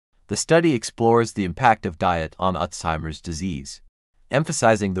The study explores the impact of diet on Alzheimer's disease,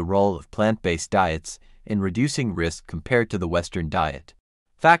 emphasizing the role of plant-based diets in reducing risk compared to the Western diet.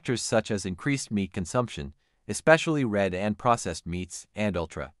 Factors such as increased meat consumption, especially red and processed meats, and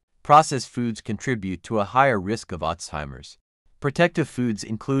ultra-processed foods contribute to a higher risk of Alzheimer's. Protective foods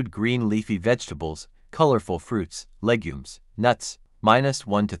include green leafy vegetables, colorful fruits, legumes, nuts,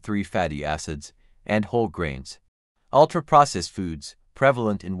 -1 to 3 fatty acids, and whole grains. Ultra-processed foods,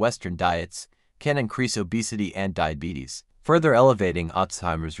 prevalent in Western diets, can increase obesity and diabetes, further elevating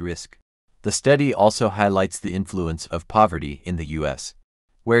Alzheimer's risk. The study also highlights the influence of poverty in the U.S.,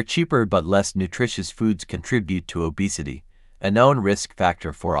 where cheaper but less nutritious foods contribute to obesity, a known risk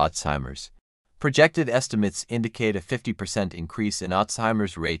factor for Alzheimer's. Projected estimates indicate a 50% increase in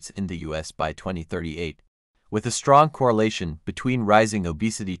Alzheimer's rates in the U.S. by 2038, with a strong correlation between rising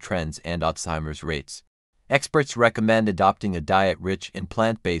obesity trends and Alzheimer's rates. Experts recommend adopting a diet rich in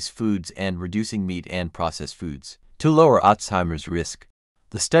plant-based foods and reducing meat and processed foods to lower Alzheimer's risk.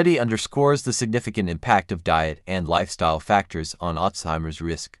 The study underscores the significant impact of diet and lifestyle factors on Alzheimer's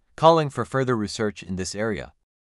risk, calling for further research in this area.